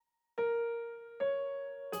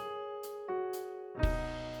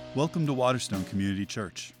Welcome to Waterstone Community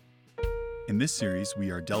Church. In this series,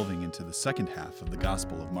 we are delving into the second half of the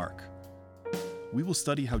Gospel of Mark. We will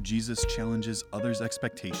study how Jesus challenges others'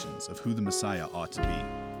 expectations of who the Messiah ought to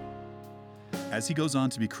be. As he goes on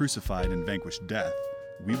to be crucified and vanquish death,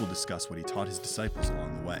 we will discuss what he taught his disciples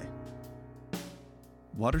along the way.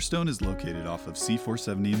 Waterstone is located off of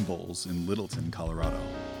C470 in Bowles in Littleton, Colorado.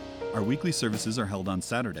 Our weekly services are held on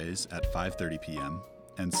Saturdays at 5:30 p.m.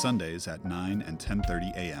 and Sundays at 9 and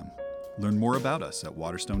 10:30 a.m. Learn more about us at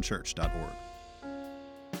waterstonechurch.org.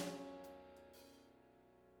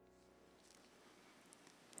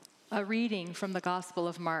 A reading from the Gospel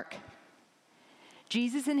of Mark.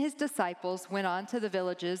 Jesus and his disciples went on to the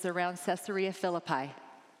villages around Caesarea Philippi.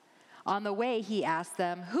 On the way, he asked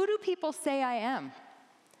them, "Who do people say I am?"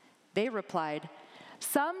 They replied,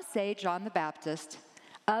 "Some say John the Baptist,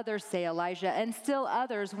 others say Elijah, and still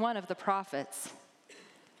others one of the prophets."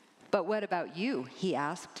 "But what about you?" he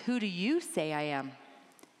asked. "Who do you say I am?"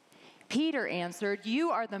 Peter answered,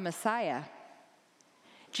 "You are the Messiah."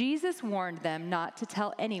 Jesus warned them not to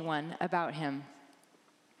tell anyone about him.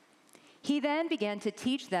 He then began to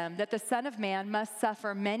teach them that the Son of Man must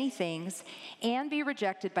suffer many things and be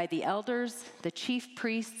rejected by the elders, the chief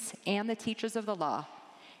priests, and the teachers of the law,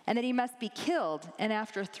 and that he must be killed and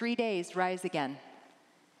after 3 days rise again.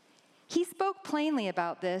 He spoke plainly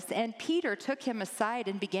about this, and Peter took him aside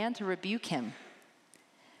and began to rebuke him.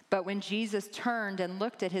 But when Jesus turned and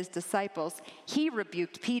looked at his disciples, he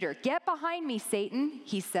rebuked Peter. "Get behind me, Satan,"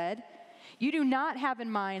 he said. "You do not have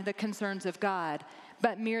in mind the concerns of God,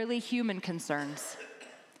 but merely human concerns."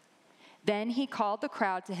 Then he called the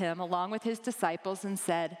crowd to him along with his disciples and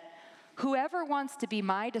said, "Whoever wants to be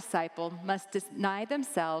my disciple must deny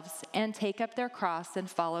themselves and take up their cross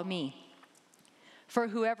and follow me. For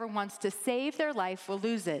whoever wants to save their life will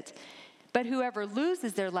lose it, but whoever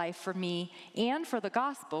loses their life for me and for the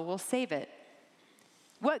gospel will save it.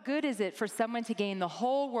 What good is it for someone to gain the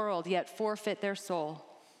whole world yet forfeit their soul?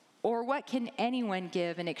 Or what can anyone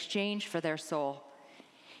give in exchange for their soul?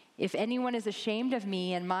 If anyone is ashamed of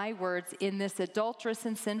me and my words in this adulterous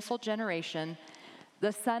and sinful generation,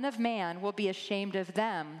 the Son of Man will be ashamed of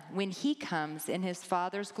them when he comes in his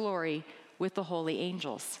Father's glory with the holy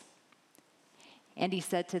angels." And he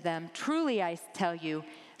said to them, "Truly I tell you,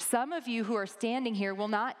 some of you who are standing here will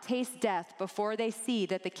not taste death before they see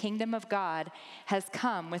that the kingdom of God has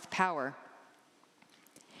come with power."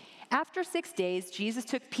 After 6 days, Jesus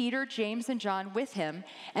took Peter, James, and John with him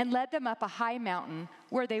and led them up a high mountain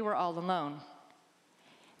where they were all alone.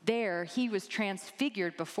 There he was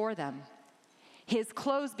transfigured before them. His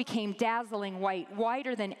clothes became dazzling white,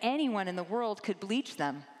 whiter than anyone in the world could bleach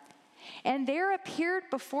them. And there appeared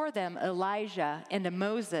before them Elijah and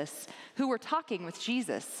Moses, who were talking with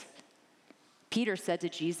Jesus. Peter said to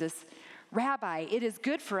Jesus, "Rabbi, it is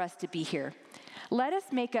good for us to be here. Let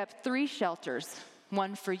us make up 3 shelters,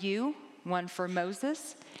 one for you, one for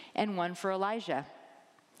Moses, and one for Elijah."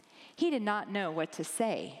 He did not know what to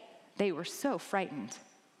say. They were so frightened.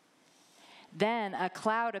 Then a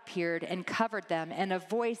cloud appeared and covered them, and a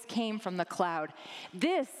voice came from the cloud,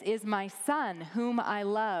 "This is my son, whom I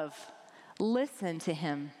love. Listen to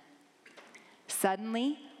him."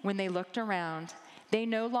 Suddenly, when they looked around, they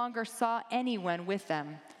no longer saw anyone with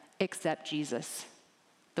them except Jesus.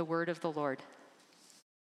 The word of the Lord.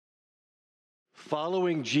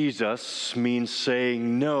 Following Jesus means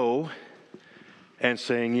saying no and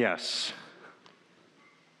saying yes.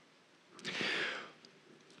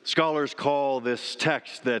 Scholars call this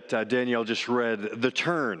text that Danielle just read the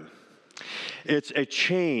turn. It's a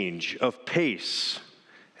change of pace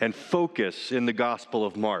and focus in the Gospel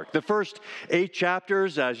of Mark. The first 8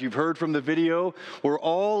 chapters, as you've heard from the video, were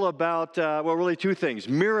all about, really 2 things.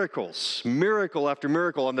 Miracles, miracle after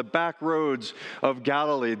miracle on the back roads of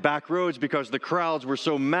Galilee. Back roads because the crowds were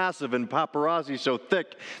so massive and paparazzi so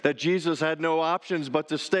thick that Jesus had no options but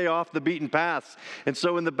to stay off the beaten paths. And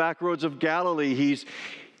so in the back roads of Galilee, he's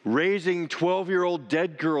raising 12-year-old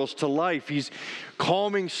dead girls to life. He's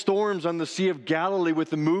calming storms on the Sea of Galilee with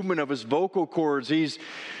the movement of his vocal cords. He's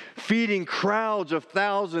feeding crowds of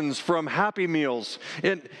thousands from Happy Meals.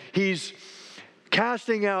 And he's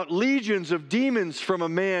casting out legions of demons from a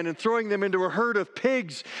man and throwing them into a herd of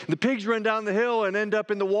pigs. The pigs run down the hill and end up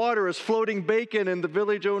in the water as floating bacon, and the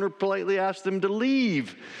village owner politely asks them to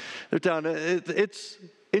leave. They're down. It's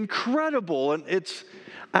incredible, and it's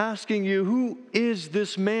asking you, who is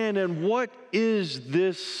this man and what is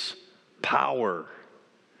this power?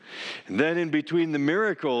 And then in between the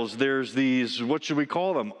miracles, there's these, what should we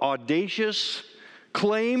call them, audacious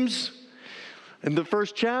claims. In the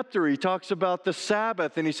first chapter, he talks about the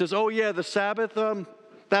Sabbath, and he says, "Oh yeah, the Sabbath,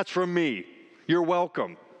 that's from me. You're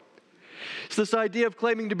welcome." It's this idea of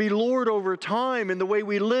claiming to be Lord over time and the way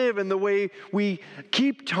we live and the way we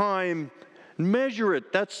keep time, measure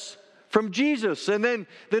it. That's from Jesus. And then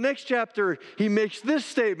the next chapter, he makes this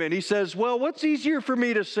statement. He says, well, what's easier for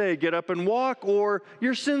me to say? Get up and walk, or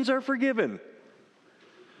your sins are forgiven.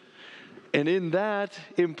 And in that,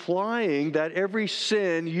 implying that every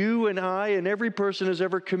sin you and I and every person has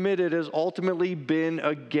ever committed has ultimately been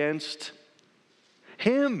against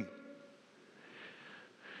him.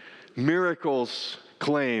 Miracles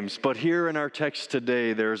claims, but here in our text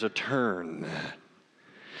today, there's a turn.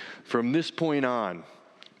 From this point on,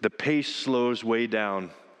 the pace slows way down,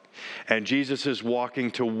 and Jesus is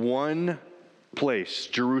walking to one place,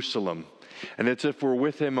 Jerusalem, and it's as if we're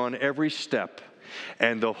with him on every step.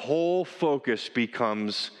 And the whole focus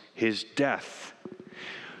becomes his death.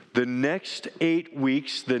 The next 8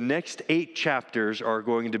 weeks, the next 8 chapters are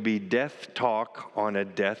going to be death talk on a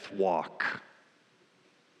death walk.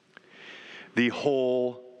 The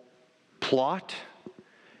whole plot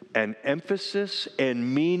and emphasis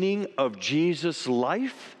and meaning of Jesus'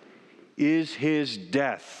 life is his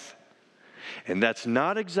death. And that's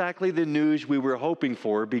not exactly the news we were hoping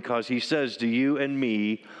for, because he says to you and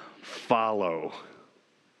me, follow.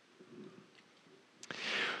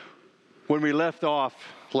 When we left off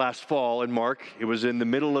last fall in Mark, it was in the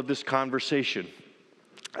middle of this conversation.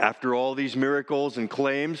 After all these miracles and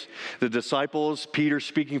claims, the disciples, Peter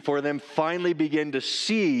speaking for them, finally begin to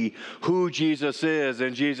see who Jesus is.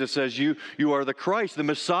 And Jesus says, you are the Christ, the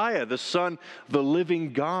Messiah, the Son of the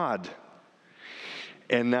living God.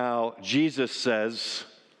 And now Jesus says,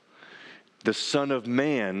 the Son of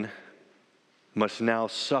Man must now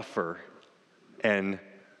suffer and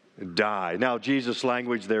die. Now, Jesus'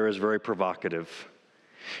 language there is very provocative.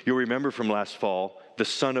 You'll remember from last fall, the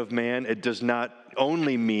Son of Man, it does not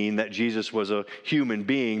only mean that Jesus was a human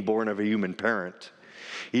being born of a human parent.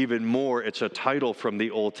 Even more, it's a title from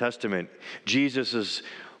the Old Testament. Jesus is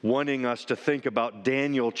wanting us to think about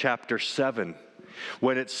Daniel chapter 7.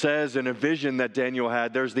 When it says in a vision that Daniel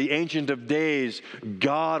had, there's the Ancient of Days,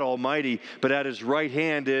 God Almighty, but at his right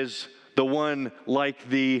hand is the one like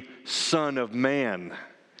the Son of Man,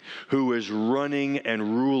 who is running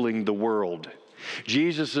and ruling the world.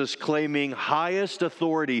 Jesus is claiming highest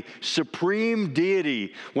authority, supreme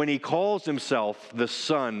deity, when he calls himself the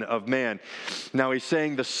Son of Man. Now he's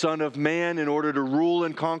saying the Son of Man, in order to rule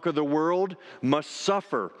and conquer the world, must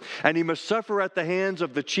suffer. And he must suffer at the hands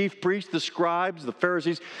of the chief priests, the scribes, the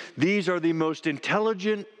Pharisees. These are the most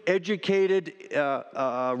intelligent, educated,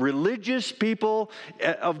 religious people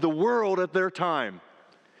of the world at their time.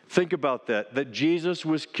 Think about that Jesus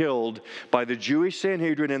was killed by the Jewish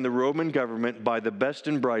Sanhedrin and the Roman government, by the best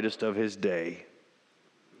and brightest of his day.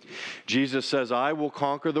 Jesus says, I will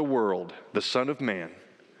conquer the world, the Son of Man,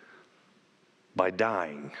 by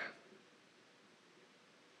dying.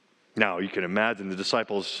 Now, you can imagine the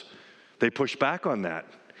disciples, they push back on that.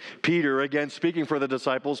 Peter, again speaking for the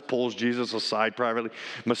disciples, pulls Jesus aside privately.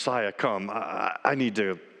 Messiah, come, I need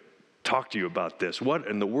to talk to you about this. What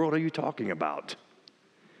in the world are you talking about?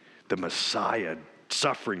 The Messiah,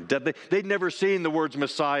 suffering, death. They'd never seen the words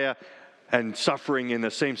Messiah and suffering in the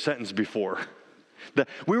same sentence before.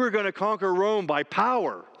 We were going to conquer Rome by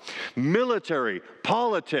power, military,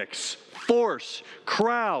 politics, force,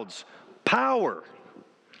 crowds, power.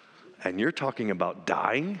 And you're talking about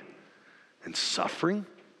dying and suffering?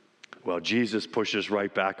 Well, Jesus pushes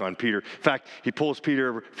right back on Peter. In fact, he pulls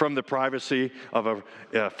Peter from the privacy of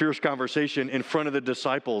a fierce conversation in front of the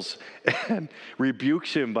disciples and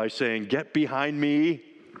rebukes him by saying, get behind me,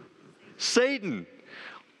 Satan.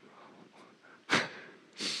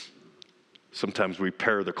 Sometimes we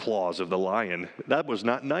pare the claws of the lion. That was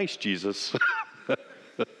not nice, Jesus.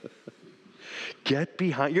 Get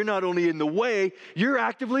behind. You're not only in the way, you're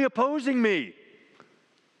actively opposing me.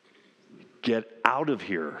 Get out of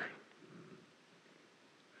here.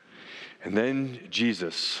 And then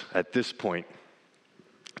Jesus, at this point,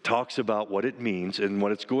 talks about what it means and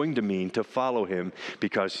what it's going to mean to follow him,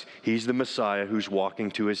 because he's the Messiah who's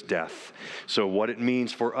walking to his death. So what it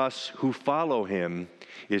means for us who follow him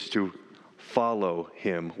is to follow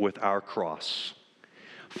him with our cross.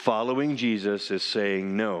 Following Jesus is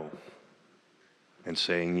saying no and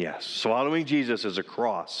saying yes. Following Jesus is a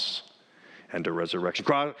cross and a resurrection.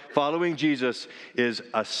 Following Jesus is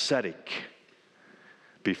ascetic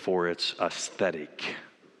before it's aesthetic.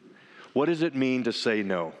 What does it mean to say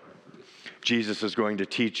no? Jesus is going to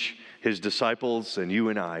teach his disciples and you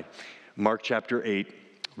and I. Mark chapter 8,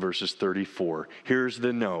 verses 34. Here's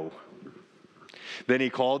the no. Then he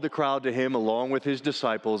called the crowd to him along with his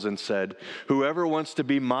disciples and said, "Whoever wants to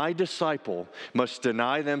be my disciple must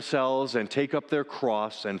deny themselves and take up their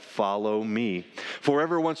cross and follow me. For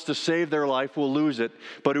whoever wants to save their life will lose it,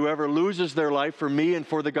 but whoever loses their life for me and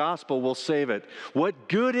for the gospel will save it. What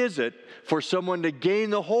good is it for someone to gain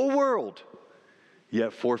the whole world,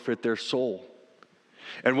 yet forfeit their soul?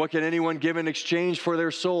 And what can anyone give in exchange for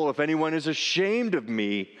their soul? If anyone is ashamed of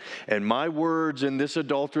me and my words in this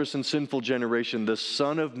adulterous and sinful generation, the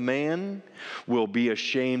Son of Man will be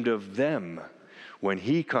ashamed of them when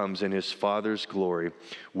he comes in his Father's glory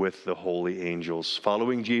with the holy angels."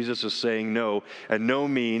 Following Jesus is saying no, and no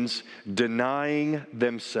means denying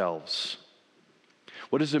themselves.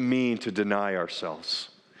 What does it mean to deny ourselves?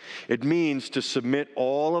 It means to submit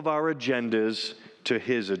all of our agendas to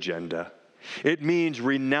his agenda. It means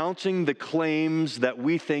renouncing the claims that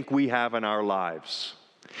we think we have in our lives.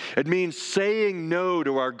 It means saying no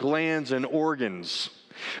to our glands and organs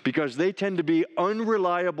because they tend to be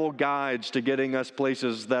unreliable guides to getting us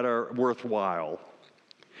places that are worthwhile.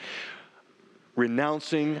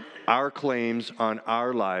 Renouncing our claims on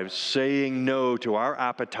our lives, saying no to our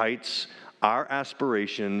appetites, our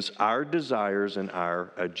aspirations, our desires, and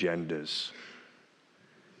our agendas.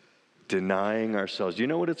 Denying ourselves. Do you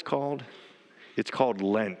know what it's called? It's called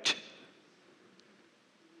Lent.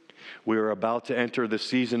 We are about to enter the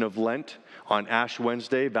season of Lent on Ash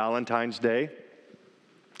Wednesday, Valentine's Day.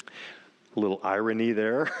 A little irony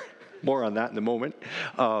there. More on that in a moment.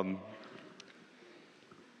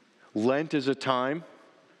 Lent is a time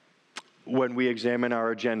when we examine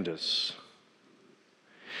our agendas,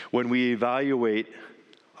 when we evaluate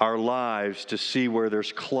our lives to see where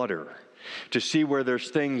there's clutter, to see where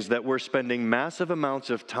there's things that we're spending massive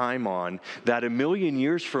amounts of time on that a million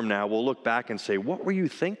years from now we'll look back and say, "What were you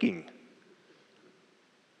thinking?"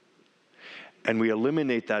 And we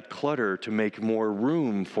eliminate that clutter to make more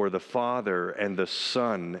room for the Father and the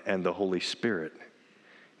Son and the Holy Spirit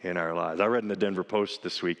in our lives. I read in the Denver Post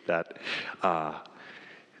this week that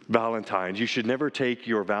Valentine's, you should never take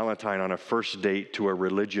your Valentine on a first date to a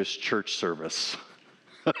religious church service.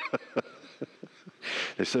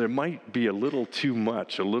 They said it might be a little too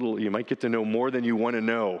much, you might get to know more than you want to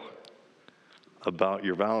know about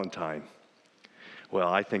your Valentine. Well,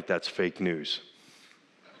 I think that's fake news.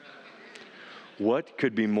 What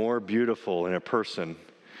could be more beautiful in a person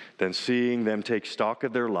than seeing them take stock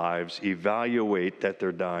of their lives, evaluate that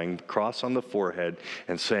they're dying, cross on the forehead,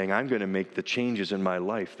 and saying, "I'm going to make the changes in my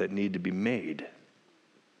life that need to be made"?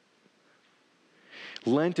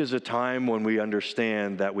 Lent is a time when we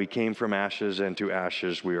understand that we came from ashes and to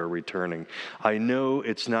ashes we are returning. I know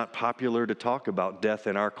it's not popular to talk about death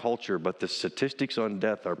in our culture, but the statistics on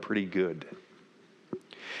death are pretty good.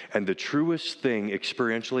 And the truest thing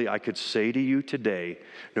experientially I could say to you today,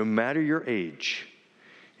 no matter your age,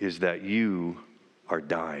 is that you are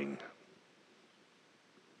dying.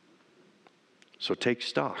 So take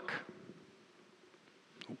stock.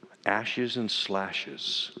 Ashes and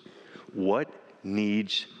slashes. What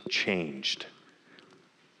needs changed?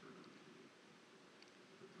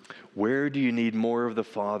 Where do you need more of the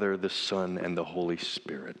Father, the Son, and the Holy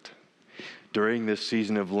Spirit? During this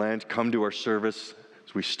season of Lent, come to our service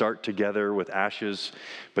as we start together with ashes.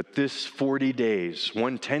 But this 40 days,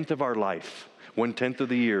 1/10 of our life, 1/10 of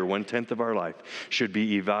the year, 1/10 of our life, should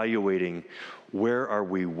be evaluating where are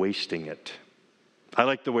we wasting it. I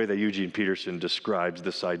like the way that Eugene Peterson describes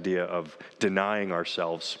this idea of denying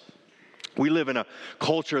ourselves. We live in a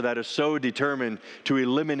culture that is so determined to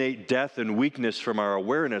eliminate death and weakness from our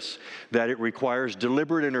awareness that it requires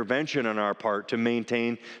deliberate intervention on our part to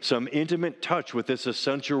maintain some intimate touch with this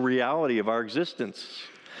essential reality of our existence.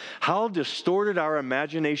 How distorted our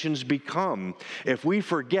imaginations become if we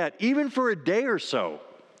forget, even for a day or so,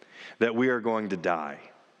 that we are going to die.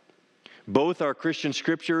 Both our Christian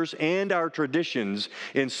scriptures and our traditions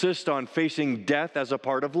insist on facing death as a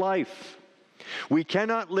part of life. We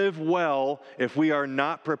cannot live well if we are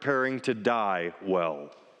not preparing to die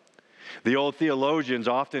well. The old theologians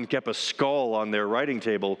often kept a skull on their writing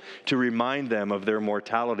table to remind them of their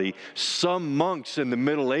mortality. Some monks in the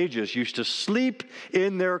Middle Ages used to sleep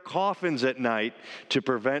in their coffins at night to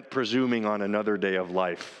prevent presuming on another day of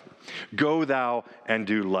life. Go thou and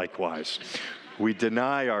do likewise. We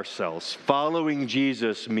deny ourselves. Following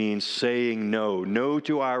Jesus means saying no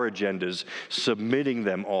to our agendas, submitting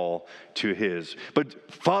them all to his.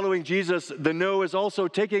 But following Jesus, the no is also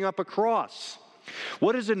taking up a cross.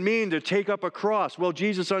 What does it mean to take up a cross? Well,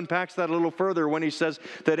 Jesus unpacks that a little further when he says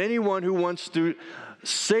that anyone who wants to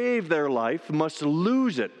save their life must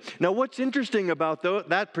lose it. Now, what's interesting about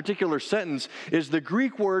that particular sentence is the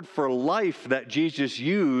Greek word for life that Jesus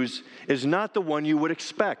used is not the one you would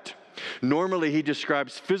expect. Normally, he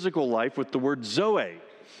describes physical life with the word zoe.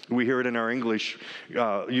 We hear it in our English,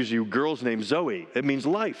 usually a girl's name Zoe. It means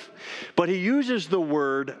life. But he uses the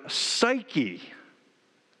word psyche.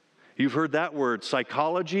 You've heard that word,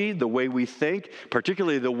 psychology, the way we think,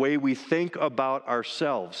 particularly the way we think about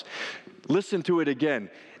ourselves. Listen to it again.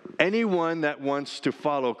 Anyone that wants to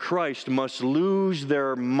follow Christ must lose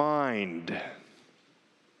their mind.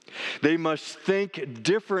 They must think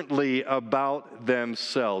differently about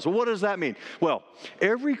themselves. Well, what does that mean? Well,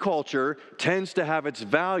 every culture tends to have its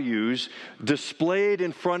values displayed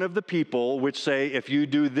in front of the people, which say, if you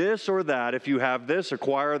do this or that, if you have this,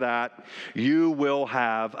 acquire that, you will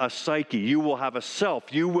have a psyche, you will have a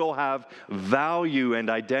self, you will have value and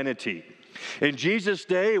identity. In Jesus'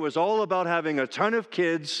 day, it was all about having a ton of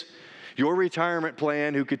kids, your retirement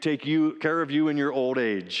plan, who could take care of you in your old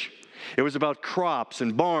age. It was about crops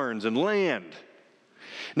and barns and land.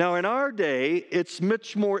 Now, in our day, it's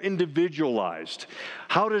much more individualized.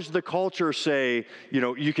 How does the culture say,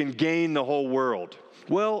 you can gain the whole world?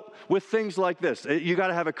 Well, with things like this, you got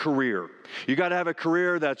to have a career. You got to have a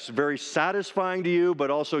career that's very satisfying to you, but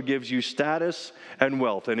also gives you status and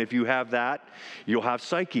wealth. And if you have that, you'll have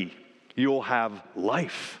psyche. You'll have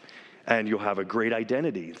life. And you'll have a great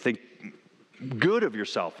identity. Think good of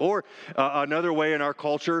yourself. Or another way in our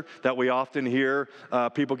culture that we often hear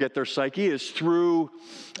people get their psyche is through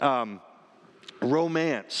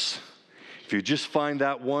romance. If you just find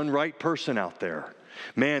that one right person out there,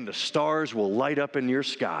 man, the stars will light up in your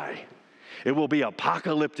sky. It will be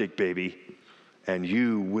apocalyptic, baby, and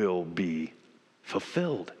you will be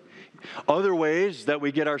fulfilled. Other ways that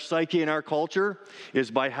we get our psyche in our culture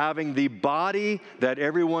is by having the body that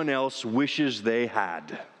everyone else wishes they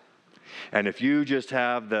had. And if you just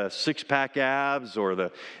have the six-pack abs or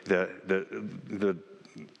the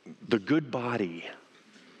good body,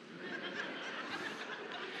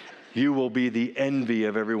 you will be the envy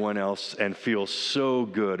of everyone else and feel so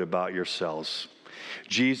good about yourselves.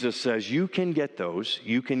 Jesus says you can get those,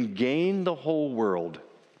 you can gain the whole world,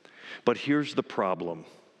 but here's the problem.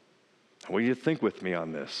 I want you to think with me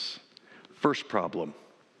on this. First problem.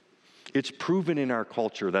 It's proven in our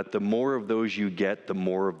culture that the more of those you get, the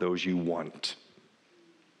more of those you want.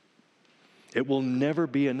 It will never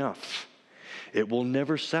be enough. It will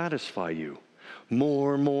never satisfy you.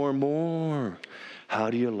 More, more, more. How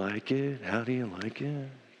do you like it? How do you like it?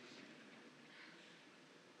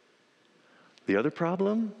 The other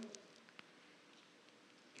problem,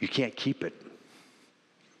 you can't keep it.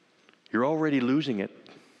 You're already losing it.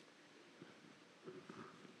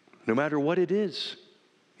 No matter what it is.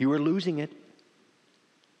 You are losing it.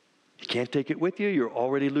 You can't take it with you. You're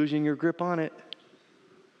already losing your grip on it.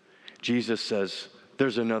 Jesus says,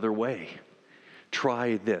 there's another way.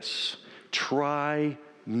 Try this. Try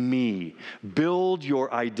me. Build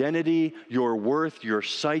your identity, your worth, your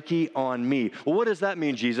psyche on me. Well, what does that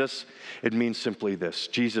mean, Jesus? It means simply this.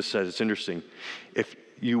 Jesus says, it's interesting. If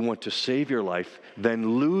you want to save your life,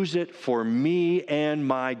 then lose it for me and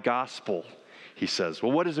my gospel. He says,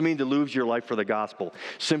 well, what does it mean to lose your life for the gospel?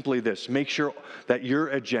 Simply this, make sure that your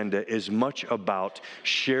agenda is much about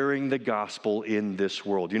sharing the gospel in this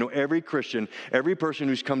world. Every Christian, every person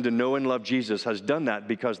who's come to know and love Jesus has done that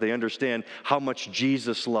because they understand how much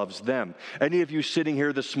Jesus loves them. Any of you sitting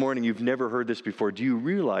here this morning, you've never heard this before, do you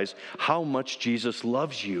realize how much Jesus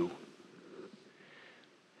loves you?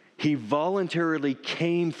 He voluntarily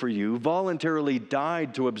came for you, voluntarily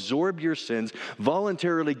died to absorb your sins,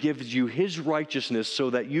 voluntarily gives you his righteousness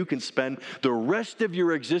so that you can spend the rest of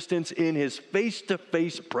your existence in his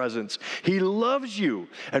face-to-face presence. He loves you.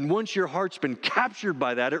 And once your heart's been captured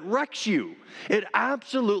by that, it wrecks you. It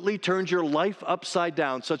absolutely turns your life upside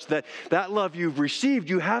down such that that love you've received,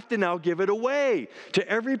 you have to now give it away to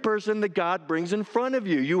every person that God brings in front of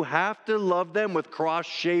you. You have to love them with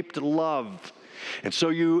cross-shaped love. And so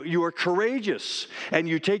you are courageous, and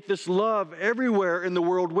you take this love everywhere in the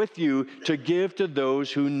world with you to give to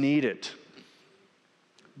those who need it.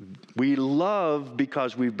 We love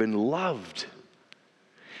because we've been loved,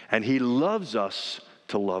 and he loves us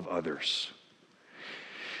to love others.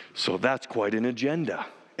 So that's quite an agenda,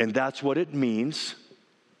 and that's what it means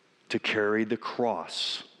to carry the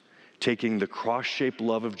cross. Taking the cross-shaped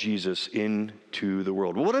love of Jesus into the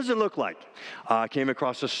world. Well, what does it look like? I came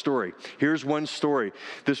across a story. Here's one story.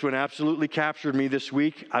 This one absolutely captured me this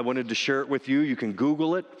week. I wanted to share it with you. You can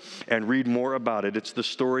Google it and read more about it. It's the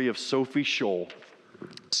story of Sophie Scholl.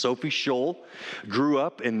 Sophie Scholl grew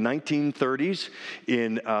up in 1930s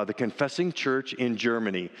in the Confessing Church in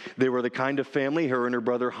Germany. They were the kind of family, her and her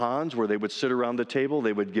brother Hans, where they would sit around the table,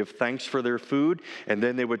 they would give thanks for their food, and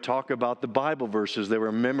then they would talk about the Bible verses they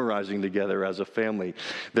were memorizing together as a family.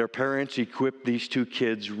 Their parents equipped these two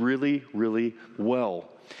kids really, really well.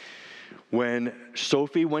 When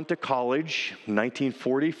Sophie went to college,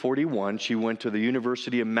 1940-41, she went to the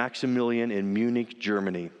University of Maximilian in Munich,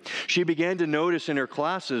 Germany. She began to notice in her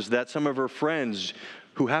classes that some of her friends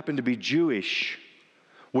who happened to be Jewish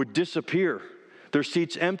would disappear, their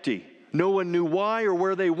seats empty. No one knew why or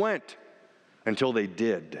where they went until they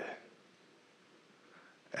did.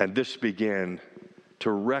 And this began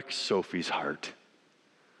to wreck Sophie's heart.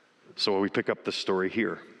 So we pick up the story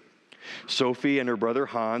here. Sophie and her brother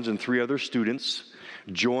Hans and 3 other students,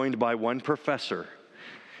 joined by one professor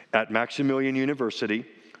at Maximilian University,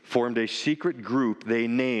 formed a secret group they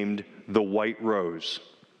named the White Rose.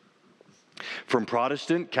 From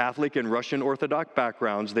Protestant, Catholic, and Russian Orthodox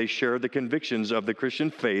backgrounds, they shared the convictions of the Christian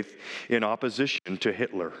faith in opposition to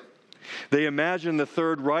Hitler. They imagined the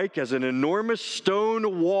Third Reich as an enormous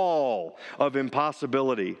stone wall of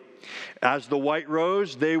impossibility. As the White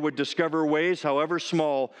Rose, they would discover ways, however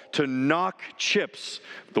small, to knock chips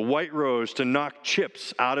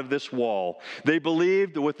out of this wall. They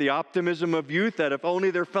believed with the optimism of youth that if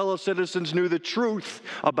only their fellow citizens knew the truth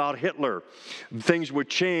about Hitler, things would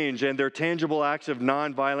change and their tangible acts of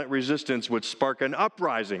nonviolent resistance would spark an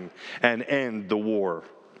uprising and end the war.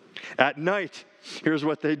 At night, here's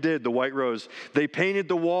what they did, the White Rose. They painted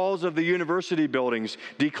the walls of the university buildings,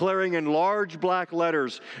 declaring in large black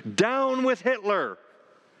letters, "Down with Hitler!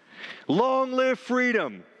 Long live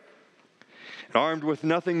freedom!" Armed with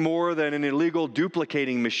nothing more than an illegal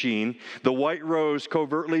duplicating machine, the White Rose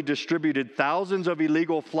covertly distributed thousands of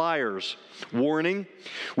illegal flyers, warning,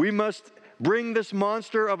 "We must bring this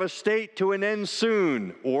monster of a state to an end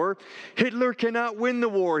soon," or "Hitler cannot win the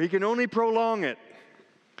war, he can only prolong it."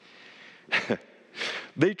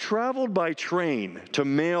 They traveled by train to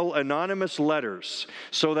mail anonymous letters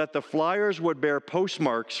so that the flyers would bear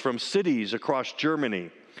postmarks from cities across Germany.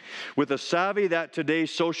 With a savvy that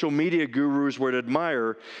today's social media gurus would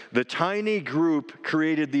admire, the tiny group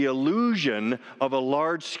created the illusion of a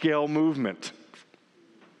large-scale movement.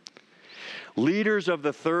 Leaders of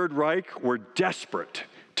the Third Reich were desperate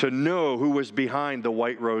to know who was behind the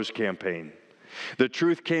White Rose campaign. The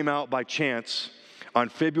truth came out by chance. On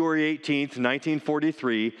February 18th,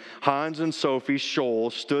 1943, Hans and Sophie Scholl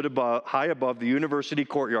stood high above the university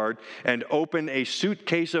courtyard and opened a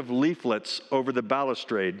suitcase of leaflets over the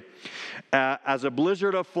balustrade. As a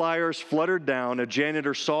blizzard of flyers fluttered down, a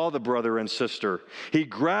janitor saw the brother and sister. He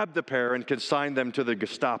grabbed the pair and consigned them to the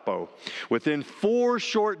Gestapo. Within 4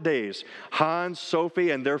 short days, Hans,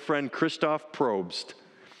 Sophie, and their friend Christoph Probst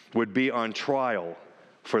would be on trial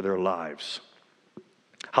for their lives.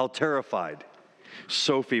 How terrified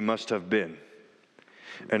Sophie must have been.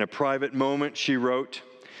 In a private moment, she wrote,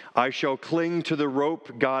 "I shall cling to the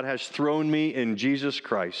rope God has thrown me in Jesus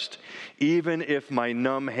Christ, even if my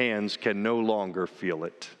numb hands can no longer feel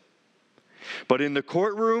it." But in the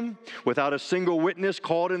courtroom, without a single witness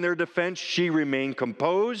called in their defense, she remained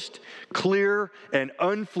composed, clear, and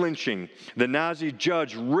unflinching. The Nazi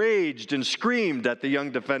judge raged and screamed at the young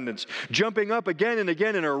defendants, jumping up again and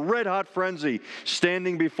again in a red-hot frenzy.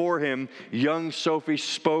 Standing before him, young Sophie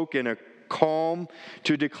spoke in a calm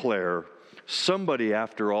to declare, "Somebody,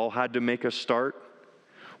 after all, had to make a start.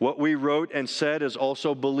 What we wrote and said is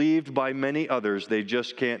also believed by many others. They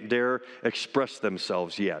just can't dare express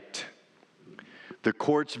themselves yet." The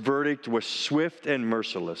court's verdict was swift and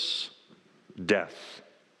merciless: death.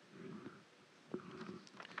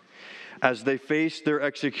 As they faced their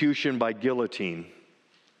execution by guillotine,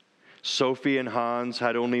 Sophie and Hans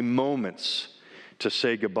had only moments to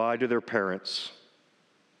say goodbye to their parents.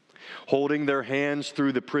 Holding their hands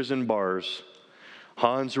through the prison bars,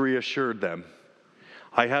 Hans reassured them,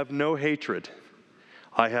 "I have no hatred.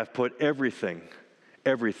 I have put everything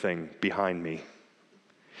behind me."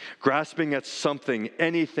 Grasping at something,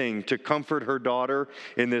 anything, to comfort her daughter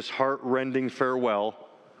in this heart-rending farewell,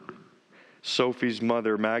 Sophie's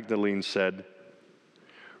mother, Magdalene, said,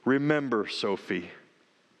 "Remember, Sophie,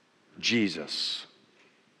 Jesus."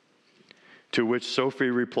 To which Sophie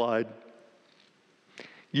replied,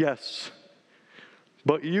 "Yes,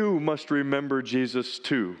 but you must remember Jesus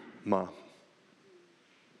too, Mom."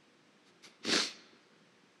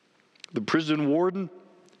 The prison warden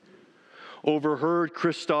overheard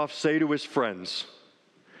Christoph say to his friends,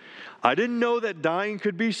 "I didn't know that dying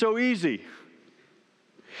could be so easy.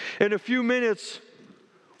 In a few minutes,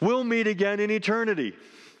 we'll meet again in eternity."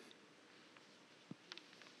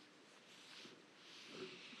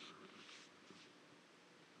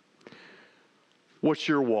 What's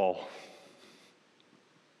your wall?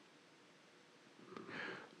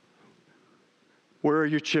 Where are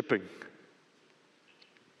you chipping?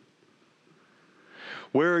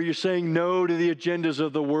 Where are you saying no to the agendas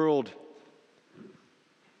of the world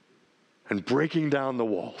and breaking down the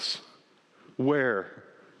walls? Where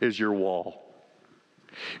is your wall?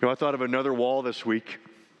 You know, I thought of another wall this week.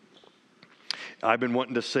 I've been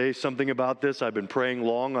wanting to say something about this. I've been praying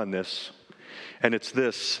long on this. And it's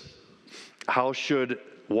this: how should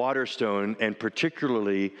Waterstone, and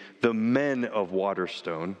particularly the men of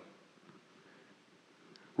Waterstone,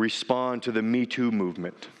 respond to the Me Too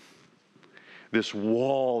movement? This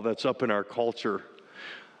wall that's up in our culture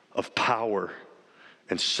of power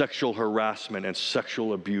and sexual harassment and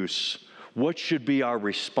sexual abuse. What should be our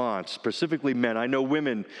response? Specifically men. I know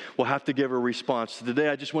women will have to give a response. Today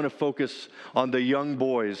I just want to focus on the young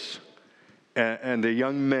boys and the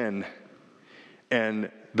young men and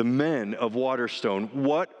the men of Waterstone.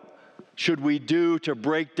 What should we do to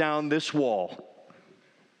break down this wall?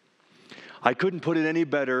 I couldn't put it any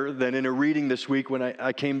better than in a reading this week when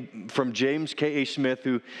I came from James K.A. Smith,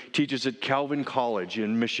 who teaches at Calvin College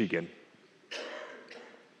in Michigan.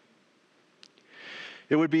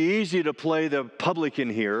 It would be easy to play the publican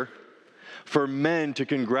here for men to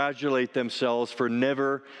congratulate themselves for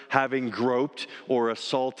never having groped or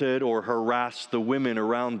assaulted or harassed the women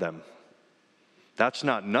around them. That's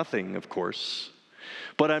not nothing, of course.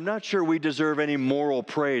 But I'm not sure we deserve any moral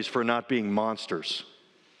praise for not being monsters.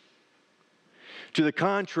 To the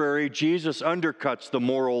contrary, Jesus undercuts the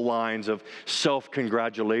moral lines of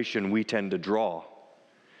self-congratulation we tend to draw.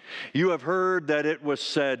 You have heard that it was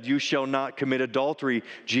said, "You shall not commit adultery,"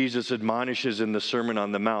 Jesus admonishes in the Sermon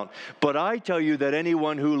on the Mount. But I tell you that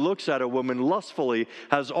anyone who looks at a woman lustfully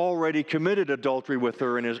has already committed adultery with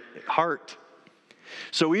her in his heart.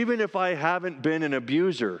 So even if I haven't been an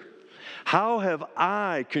abuser, how have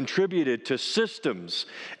I contributed to systems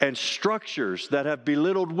and structures that have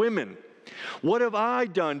belittled women? What have I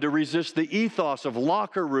done to resist the ethos of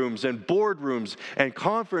locker rooms and boardrooms and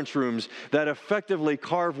conference rooms that effectively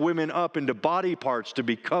carve women up into body parts to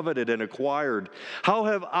be coveted and acquired? How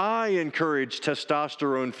have I encouraged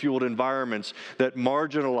testosterone-fueled environments that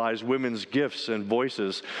marginalize women's gifts and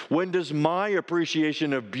voices? When does my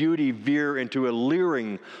appreciation of beauty veer into a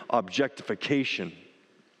leering objectification?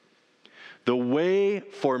 The way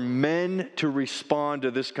for men to respond to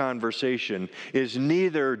this conversation is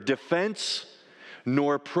neither defense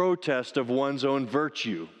nor protest of one's own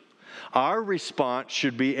virtue. Our response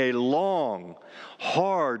should be a long,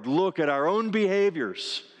 hard look at our own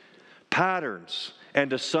behaviors, patterns,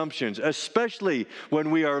 and assumptions, especially when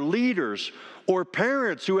we are leaders or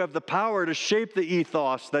parents who have the power to shape the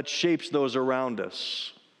ethos that shapes those around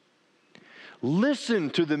us. Listen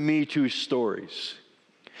to the Me Too stories.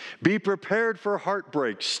 Be prepared for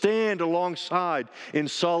heartbreak. Stand alongside in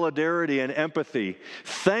solidarity and empathy.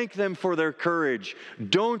 Thank them for their courage.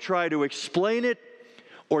 Don't try to explain it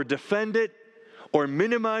or defend it or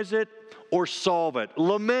minimize it or solve it.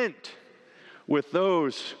 Lament with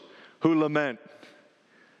those who lament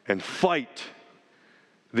and fight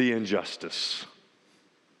the injustice.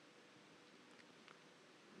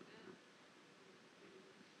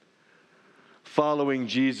 Following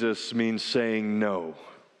Jesus means saying no.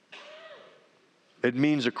 It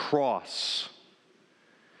means a cross.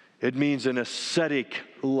 It means an ascetic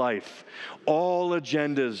life. All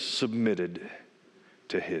agendas submitted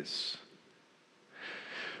to His.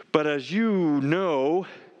 But as you know,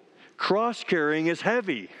 cross-carrying is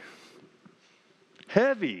heavy.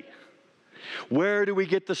 Heavy. Where do we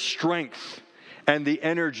get the strength and the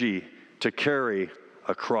energy to carry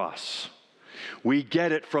a cross? We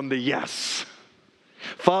get it from the yes.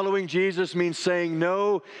 Following Jesus means saying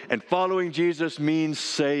no, and following Jesus means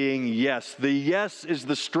saying yes. The yes is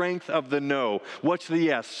the strength of the no. What's the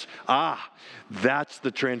yes? That's the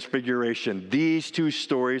transfiguration. These two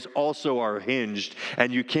stories also are hinged,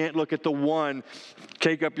 and you can't look at the one,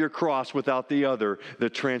 take up your cross without the other, the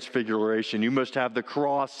transfiguration. You must have the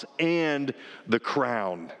cross and the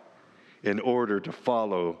crown in order to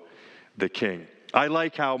follow the King. I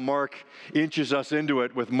like how Mark inches us into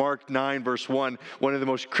it with Mark 9, verse 1, one of the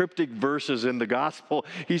most cryptic verses in the gospel.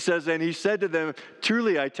 He says, "And he said to them,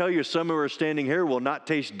 'Truly I tell you, some who are standing here will not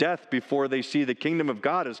taste death before they see the kingdom of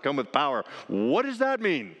God has come with power.'" What does that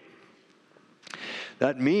mean?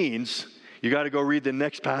 That means you got to go read the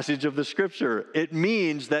next passage of the scripture. It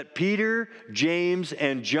means that Peter, James,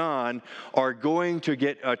 and John are going to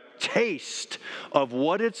get a taste of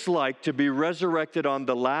what it's like to be resurrected on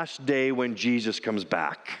the last day when Jesus comes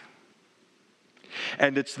back.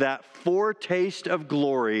 And it's that foretaste of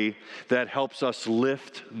glory that helps us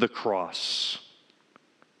lift the cross.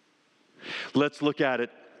 Let's look at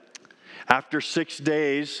it. After 6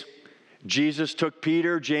 days, Jesus took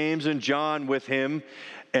Peter, James, and John with him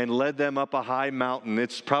and led them up a high mountain.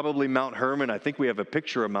 It's probably Mount Hermon. I think we have a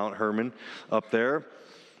picture of Mount Hermon up there.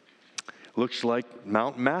 Looks like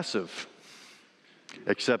Mount Massive.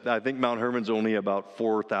 Except I think Mount Hermon's only about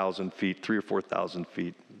 4,000 feet, 3,000 or 4,000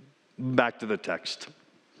 feet. Back to the text.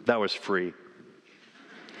 That was free.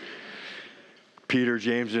 Peter,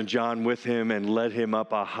 James, and John with him and led him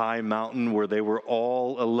up a high mountain where they were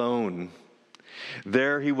all alone.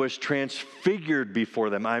 There he was transfigured before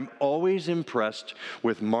them. I'm always impressed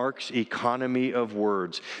with Mark's economy of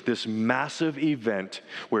words. This massive event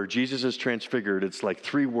where Jesus is transfigured, it's like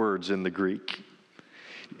 3 words in the Greek.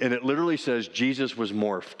 And it literally says Jesus was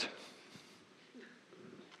morphed.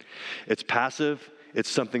 It's passive. It's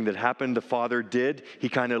something that happened. The Father did. He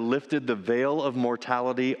kind of lifted the veil of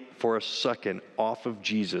mortality for a second off of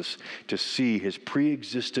Jesus to see his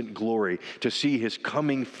pre-existent glory, to see his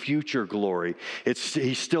coming future glory.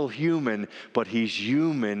 He's still human, but he's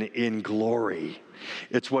human in glory.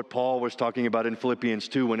 It's what Paul was talking about in Philippians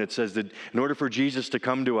 2 when it says that in order for Jesus to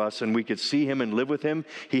come to us and we could see him and live with him,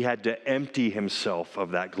 he had to empty himself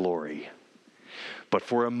of that glory. But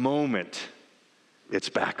for a moment, it's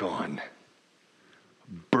back on.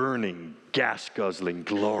 Burning, gas-guzzling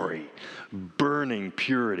glory, burning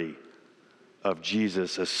purity of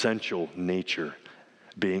Jesus' essential nature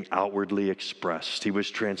being outwardly expressed. He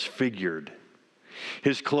was transfigured.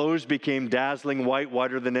 His clothes became dazzling white,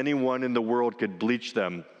 whiter than anyone in the world could bleach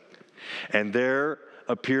them. And there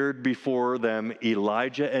appeared before them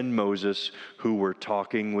Elijah and Moses, who were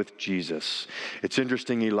talking with Jesus. It's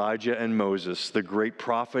interesting, Elijah and Moses, the great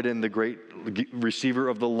prophet and the great receiver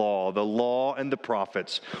of the law and the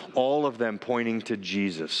prophets, all of them pointing to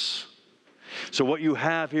Jesus. So what you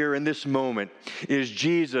have here in this moment is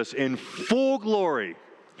Jesus in full glory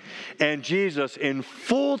and Jesus in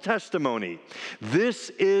full testimony. This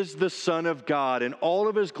is the Son of God in all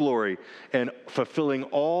of his glory and fulfilling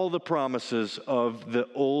all the promises of the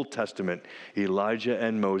Old Testament. Elijah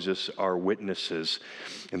and Moses are witnesses.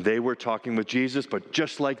 And they were talking with Jesus, but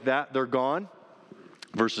just like that, they're gone.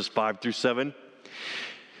 Verses 5 through 7.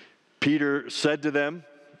 Peter said to them,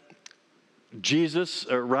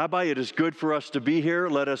 Rabbi, it is good for us to be here.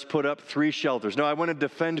 Let us put up 3 shelters. Now, I want to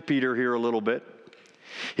defend Peter here a little bit.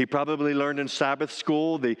 He probably learned in Sabbath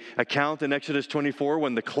school the account in Exodus 24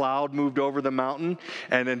 when the cloud moved over the mountain.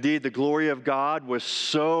 And indeed, the glory of God was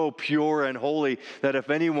so pure and holy that if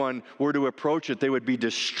anyone were to approach it, they would be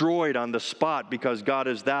destroyed on the spot because God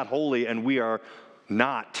is that holy and we are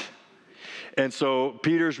not. And so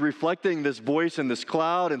Peter's reflecting this voice in this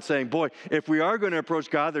cloud and saying, boy, if we are going to approach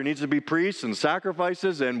God, there needs to be priests and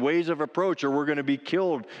sacrifices and ways of approach, or we're going to be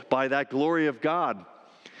killed by that glory of God.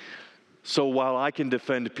 So while I can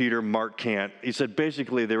defend Peter, Mark can't. He said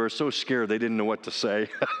basically they were so scared they didn't know what to say.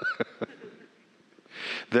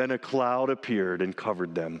 Then a cloud appeared and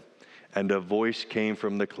covered them, and a voice came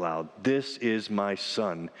from the cloud. This is my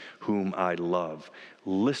Son, whom I love.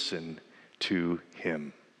 Listen to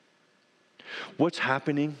him. What's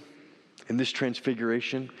happening in this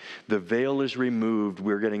transfiguration? The veil is removed.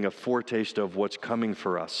 We're getting a foretaste of what's coming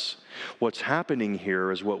for us. What's happening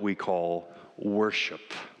here is what we call worship.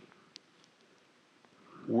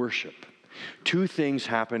 Worship. 2 things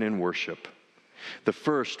happen in worship. The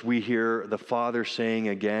first, we hear the Father saying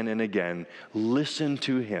again and again, listen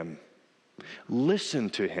to him. Listen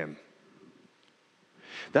to him.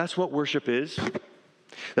 That's what worship is.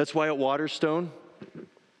 That's why at Waterstone,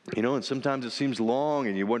 and sometimes it seems long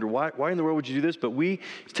and you wonder, why in the world would you do this? But we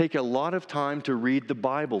take a lot of time to read the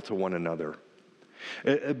Bible to one another.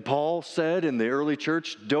 Paul said in the early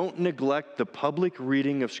church, don't neglect the public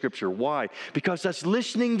reading of Scripture. Why? Because that's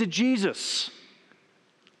listening to Jesus.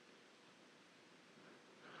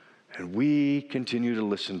 And we continue to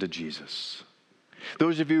listen to Jesus.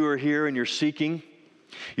 Those of you who are here and you're seeking,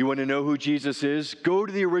 you want to know who Jesus is? Go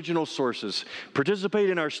to the original sources.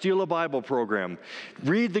 Participate in our Steal a Bible program.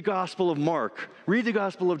 Read the Gospel of Mark. Read the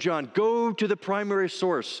Gospel of John. Go to the primary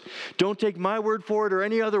source. Don't take my word for it or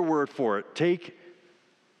any other word for it. Take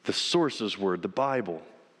the source's word, the Bible.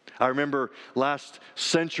 I remember last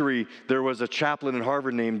century there was a chaplain in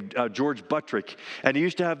Harvard named George Buttrick, and he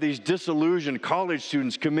used to have these disillusioned college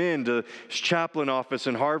students come in to his chaplain office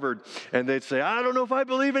in Harvard, and they'd say, I don't know if I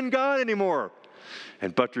believe in God anymore.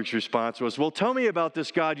 And Buttrick's response was, well, tell me about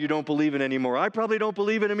this God you don't believe in anymore. I probably don't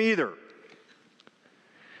believe in him either.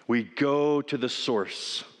 We go to the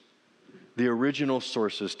source, the original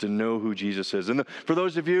sources, to know who Jesus is. And for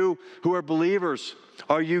those of you who are believers,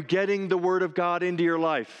 are you getting the Word of God into your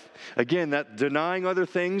life? Again, that denying other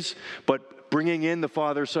things, but bringing in the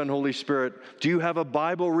Father, Son, Holy Spirit? Do you have a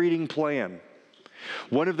Bible reading plan?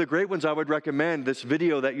 One of the great ones I would recommend, this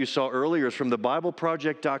video that you saw earlier, is from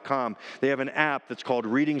thebibleproject.com. They have an app that's called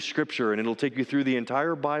Reading Scripture, and it'll take you through the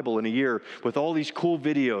entire Bible in a year with all these cool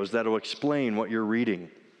videos that'll explain what you're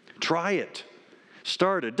reading. Try it.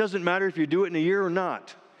 Start it. It doesn't matter if you do it in a year or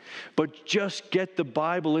not, but just get the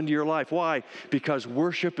Bible into your life. Why? Because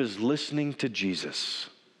worship is listening to Jesus.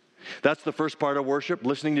 That's the first part of worship,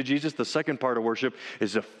 listening to Jesus. The second part of worship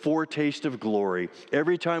is a foretaste of glory.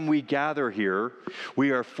 Every time we gather here,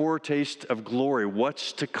 we are a foretaste of glory,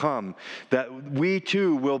 what's to come, that we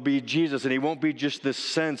too will be Jesus, and he won't be just this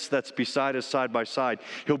sense that's beside us side by side.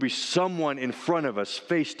 He'll be someone in front of us,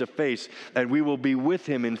 face to face, and we will be with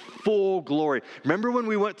him in full glory. Remember when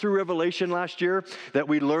we went through Revelation last year, that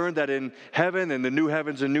we learned that in heaven and the new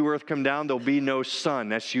heavens and new earth come down, there'll be no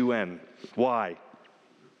sun, S-U-N. Why?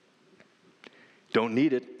 Don't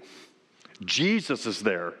need it. Jesus is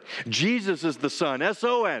there. Jesus is the Son,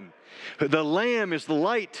 S-O-N. The Lamb is the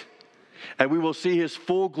light. And we will see his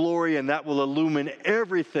full glory, and that will illumine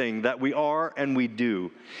everything that we are and we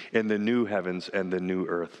do in the new heavens and the new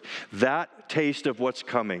earth. That taste of what's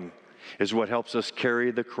coming is what helps us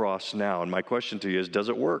carry the cross now. And my question to you is, does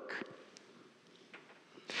it work?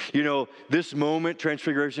 You know, this moment,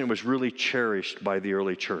 Transfiguration, was really cherished by the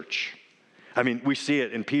early church. I mean, we see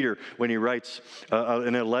it in Peter when he writes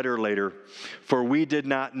in a letter later, "For we did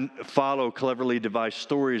not follow cleverly devised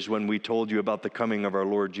stories when we told you about the coming of our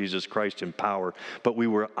Lord Jesus Christ in power, but we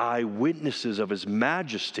were eyewitnesses of his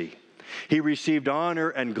majesty. He received honor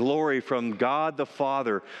and glory from God the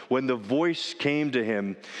Father when the voice came to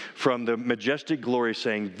him from the majestic glory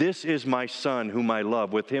saying, 'This is my Son whom I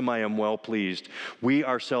love, with him I am well pleased.' We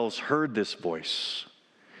ourselves heard this voice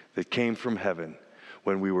that came from heaven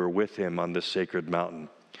when we were with him on this sacred mountain."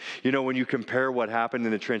 You know, when you compare what happened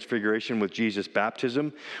in the Transfiguration with Jesus'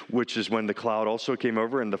 baptism, which is when the cloud also came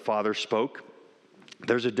over and the Father spoke,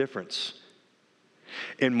 there's a difference.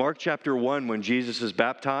 In Mark chapter 1, when Jesus is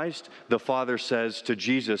baptized, the Father says to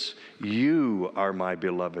Jesus, "You are my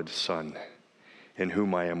beloved Son, in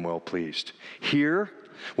whom I am well pleased." Here,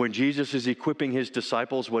 when Jesus is equipping his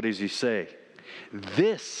disciples, what does he say?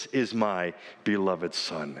 "This is my beloved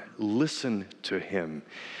Son. Listen to him."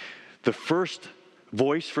 The first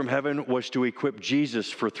voice from heaven was to equip Jesus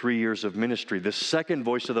for 3 years of ministry. The second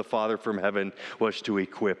voice of the Father from heaven was to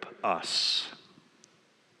equip us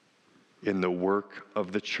in the work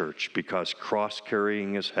of the church, because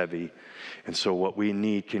cross-carrying is heavy. And so what we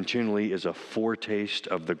need continually is a foretaste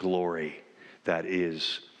of the glory that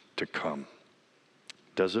is to come.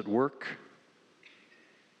 Does it work?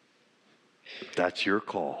 That's your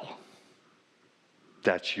call.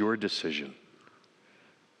 That's your decision.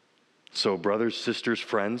 So, brothers, sisters,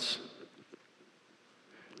 friends,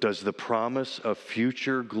 does the promise of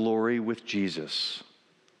future glory with Jesus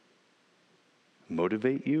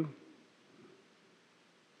motivate you?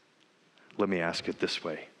 Let me ask it this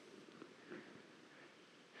way.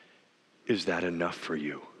 Is that enough for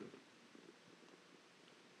you?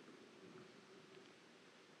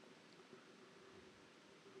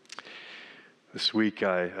 This week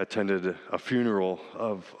I attended a funeral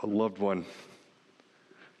of a loved one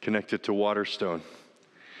connected to Waterstone.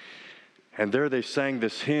 And there they sang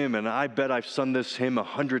this hymn, and I bet I've sung this hymn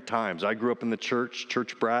 100 times. I grew up in the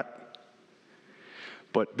church brat.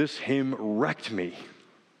 But this hymn wrecked me.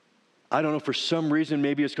 I don't know, for some reason,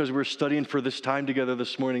 maybe it's because we were studying for this time together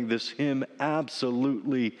this morning, this hymn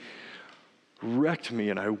absolutely wrecked me,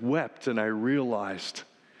 and I wept, and I realized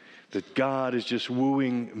that God is just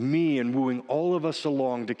wooing me and wooing all of us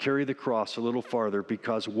along to carry the cross a little farther,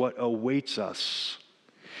 because what awaits us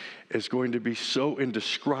is going to be so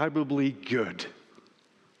indescribably good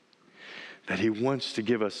that he wants to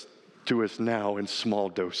give us to us now in small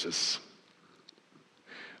doses.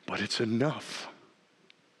 But it's enough.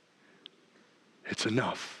 It's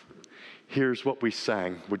enough. Here's what we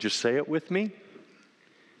sang. Would you say it with me?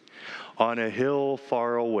 On a hill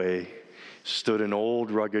far away stood an old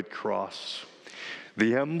rugged cross,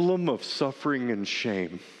 the emblem of suffering and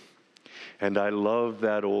shame. And I love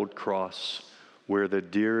that old cross, where the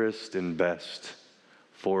dearest and best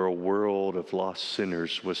for a world of lost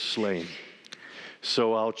sinners was slain.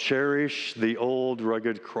 So I'll cherish the old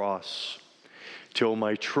rugged cross till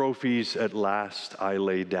my trophies at last I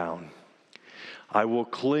lay down. I will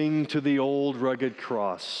cling to the old rugged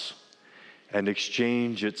cross and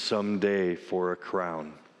exchange it someday for a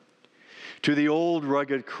crown. To the old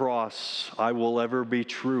rugged cross I will ever be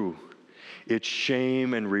true, its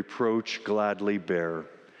shame and reproach gladly bear.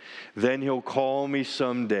 Then he'll call me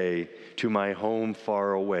someday to my home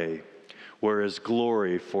far away, where His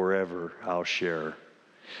glory forever I'll share.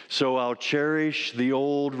 So I'll cherish the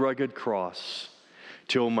old rugged cross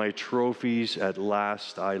till my trophies at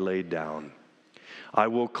last I lay down. I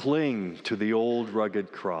will cling to the old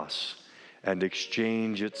rugged cross and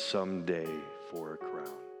exchange it someday for a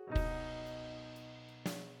crown.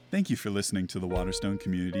 Thank you for listening to the Waterstone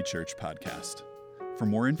Community Church podcast. For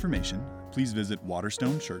more information, please visit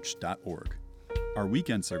waterstonechurch.org. Our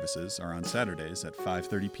weekend services are on Saturdays at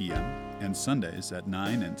 5:30 p.m. and Sundays at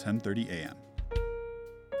 9 and 10:30 a.m.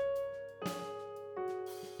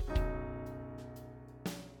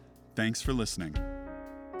 Thanks for listening.